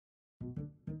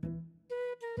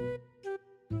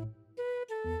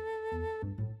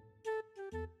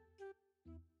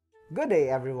Good day,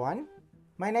 everyone.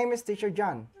 My name is Teacher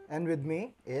John, and with me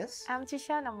is... I'm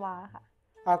Teacher Namwa ค่ะ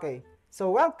Okay, so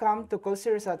welcome to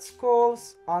Kulsirisart School's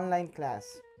online class.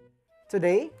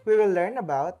 Today, we will learn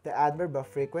about the adverb of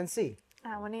frequency.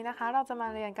 วันนี้นะคะเราจะมา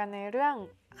เรียนกันในเรื่อง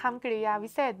คำกริยาวิ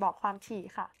เศษบอกความถี่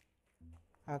ค่ะ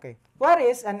Okay, what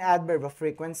is an adverb of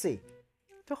frequency?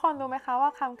 ทุกคนรู้ไหมคะว่า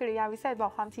คำกริยาวิเศษบอ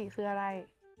กความถี่คืออะไร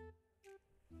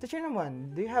Teacher Naman,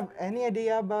 do you have any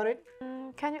idea about it?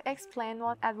 Can you explain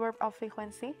what adverb of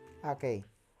frequency? Okay,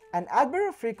 an adverb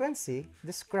of frequency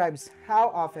describes how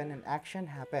often an action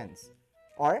happens,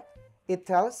 or it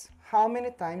tells how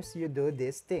many times you do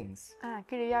these things.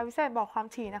 กริยาวิเศษบอกความ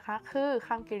ถี่นะคะคือค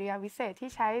ำกริยาวิเศษที่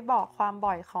ใช้บอกความ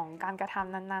บ่อยของการกระท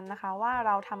ำนั้นๆนะคะว่าเ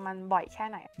ราทำมันบ่อยแค่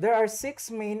ไหน There are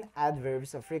 6 main adverbs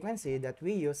of frequency that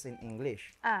we use in English.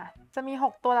 จะมี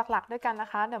 6 ตัวหลักๆด้วยกันนะ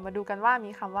คะเดี๋ยวมาดูกันว่า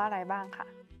มีคำว่าอะไรบ้างค่ะ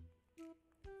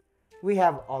We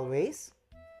have always,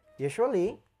 usually,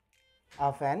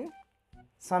 often,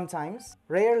 sometimes,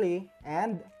 rarely,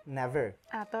 and never.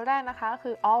 ตัวแรกนะคะ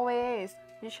คือ always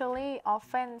usually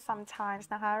often sometimes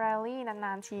นะคะ rarely น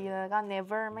านๆทีแล้วก็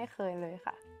never ไม่เคยเลย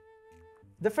ค่ะ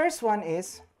The first one is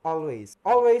always.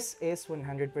 Always is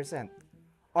 100%.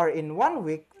 Or in 1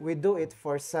 week, we do it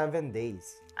for 7 days.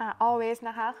 always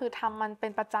นะคะคือทำมันเป็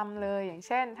นประจำเลยอย่างเ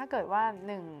ช่นถ้าเกิดว่า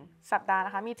1 สัปดาห์น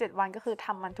ะคะมี7 วันก็คือท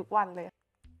ำมันทุกวันเลย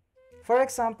For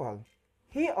example,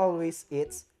 he always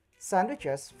eats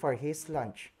sandwiches for his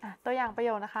lunch. ตัวอย่างประโย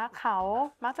คนะคะเขา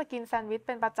มักจะกินแซนด์วิชเ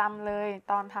ป็นประจำเลย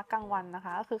ตอนพักกลางวันนะค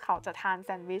ะก็คือเขาจะทานแซ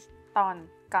นด์วิชตอน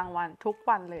กลางวันทุก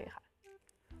วันเลยค่ะ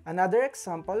Another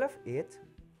example of it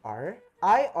are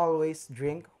I always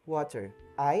drink water.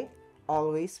 I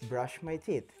always brush my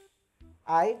teeth.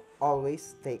 I always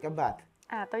take a bath.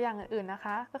 ตัวอย่างอื่นๆนะค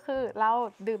ะก็คือเรา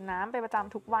ดื่มน้ำเป็นประจ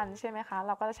ำทุกวันใช่ไหมคะเ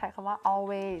ราก็จะใช้คำว่า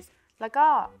always แล้วก็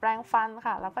แปรงฟัน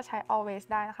ค่ะเราก็ใช้ always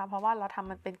ได้นะคะเพราะว่าเราทำ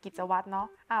มันเป็นกิจวัตรเนาะ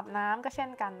อาบน้ำก็เช่น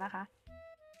กันนะคะ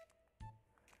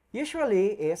Usually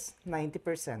is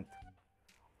 90%.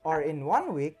 Or in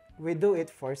 1 week, we do it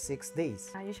for 6 days.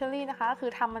 usually นะคะคื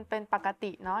อทำมันเป็นปก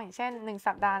ติเนาะอย่างเช่น1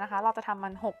 สัปดาห์นะคะเราจะทำมั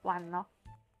น6 วันเนาะ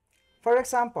For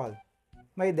example,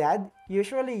 my dad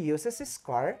usually uses his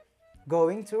car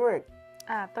going to work.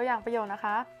 ตัวอย่างประโยคนะค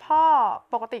ะ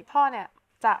ปกติพ่อเนี่ย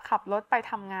จะขับรถไป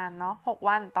ทำงานเนาะ6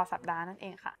 วันต่อสัปดาห์นั่นเอ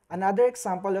งค่ะ Another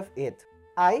example of it,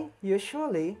 I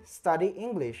usually study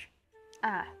English.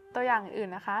 ตัวอย่างอื่น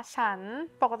นะคะ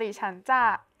ปกติฉันจะ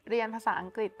เรียนภาษาอั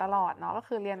งกฤษตลอดเนาะก็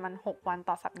คือเรียนมัน6 วัน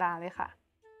ต่อสัปดาห์เลยค่ะ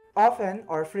Often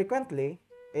or frequently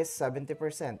is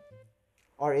 70%.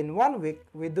 Or in 1 week,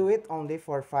 we do it only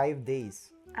for 5 days.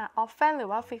 often หรือ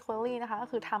ว่า frequently นะคะก็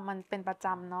คือทำมันเป็นประจ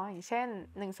ำเนาะอย่างเช่น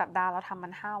1 สัปดาห์เราทำมั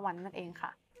น5 วันนั่นเองค่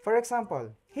ะ For example,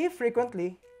 he frequently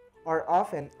or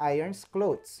often irons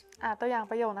clothes. ตัวอย่าง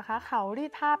ประโยคนะคะเขารี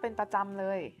ดผ้าเป็นประจำเล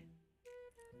ย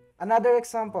Another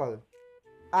example,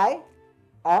 I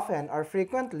often or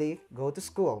frequently go to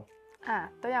school.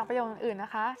 ตัวอย่างประโยคอื่นๆน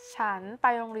ะคะฉันไป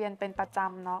โรงเรียนเป็นประจ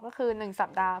ำเนาะก็คือ1 สั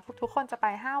ปดาห์ทุกคนจะไป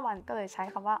5 วันก็เลยใช้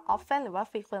คำว่า often หรือว่า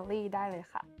frequently ได้เลย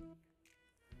ค่ะ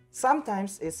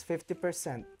Sometimes it's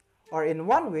 50%. Or in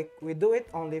 1 week, we do it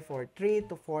only for 3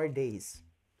 to 4 days.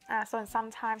 ส่วน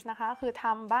sometimes นะคะคือท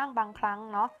ำบ้างบางครั้ง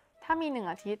เนาะถ้ามี1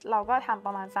 อาทิตย์เราก็ทำป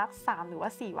ระมาณสัก3 หรือว่า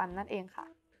 4 วันนั่นเองค่ะ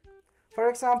For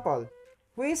example,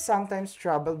 we sometimes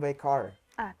travel by car.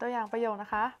 ตัวอย่างประโยคนะ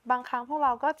คะบางครั้งพวกเร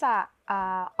าก็จะ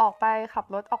ออกไปขับ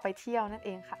รถออกไปเที่ยวนั่นเอ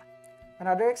งค่ะ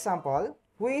Another example,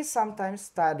 we sometimes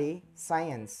study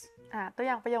science. ตัวอ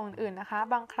ย่างประโยคอื่นๆนะคะ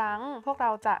บางครั้งพวกเร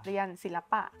าจะเรียนศิล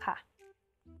ปะค่ะ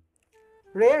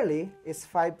Rarely is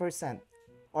 5%.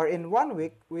 Or in 1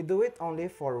 week, we do it only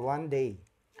for 1 day.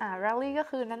 rarely ก็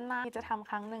คือนานๆจะทำ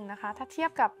ครั้งหนึ่งนะคะถ้าเทีย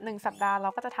บกับ1 สัปดาห์เรา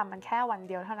ก็จะทำมันแค่วัน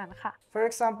เดียวเท่านั้นค่ะ For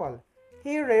example,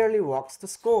 he rarely walks to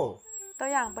school. ตัว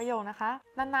อย่างประโยคนะคะ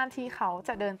นานๆทีเขาจ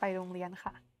ะเดินไปโรงเรียน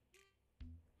ค่ะ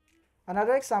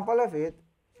Another example of it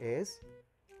is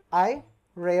I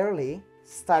rarely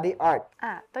study art.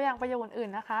 ตัวอย่างประโยคอื่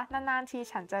นๆนะคะนานๆที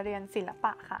ฉันจะเรียนศิลป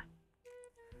ะค่ะ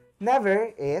Never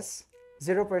is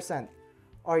 0%.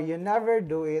 Or you never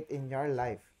do it in your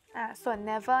life. ส่วน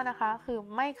never นะคะคือ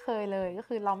ไม่เคยเลยก็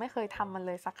คือเราไม่เคยทำมันเ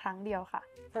ลยสักครั้งเดียวค่ะ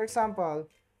For example,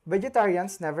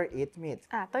 vegetarians never eat meat.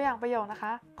 ตัวอย่างประโยคนะค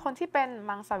ะคนที่เป็น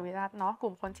มังสวิรัติเนาะก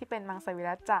ลุ่มคนที่เป็นมังสวิ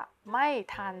รัติจะไม่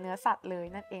ทานเนื้อสัตว์เลย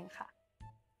นั่นเองค่ะ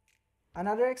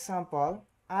Another example,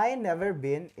 I never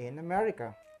been in America.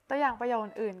 ตัวอย่างประโยค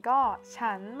อื่นก็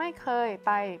ฉันไม่เคยไ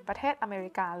ปประเทศอเม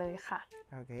ริกาเลยค่ะ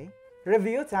Okay.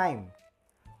 Review time.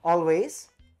 Always,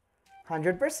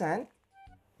 100%,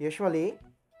 usually,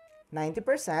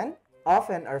 90%,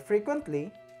 often or frequently,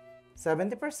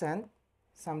 70%,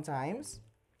 sometimes,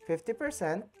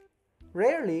 50%,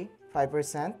 rarely,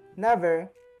 5%, never,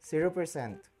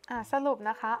 0%. สรุป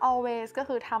นะคะ always ก็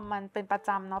คือทำมันเป็นประจ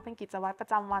ำเนาะเป็นกิจวัตรประ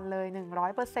จำวันเลย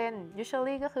 100%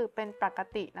 usually ก็คือเป็นปก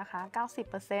ตินะคะ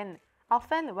 90%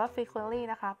 often หรือว่า frequently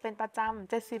นะคะเป็นประจ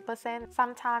ำ 70%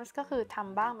 sometimes ก็คือท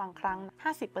ำบ้างบางครั้ง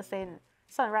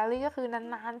 50% ส่วน rarely ก็คือ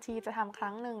นานๆทีจะทำค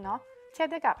รั้งหนึ่งเนาะเทียบ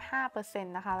ได้กับ 5%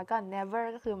 นะคะแล้วก็ never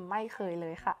ก็คือไม่เคยเล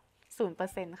ยค่ะ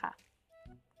 0% ค่ะ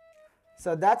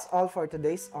So that's all for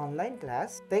today's online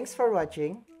class. Thanks for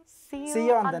watching. See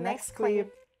you on the next clip.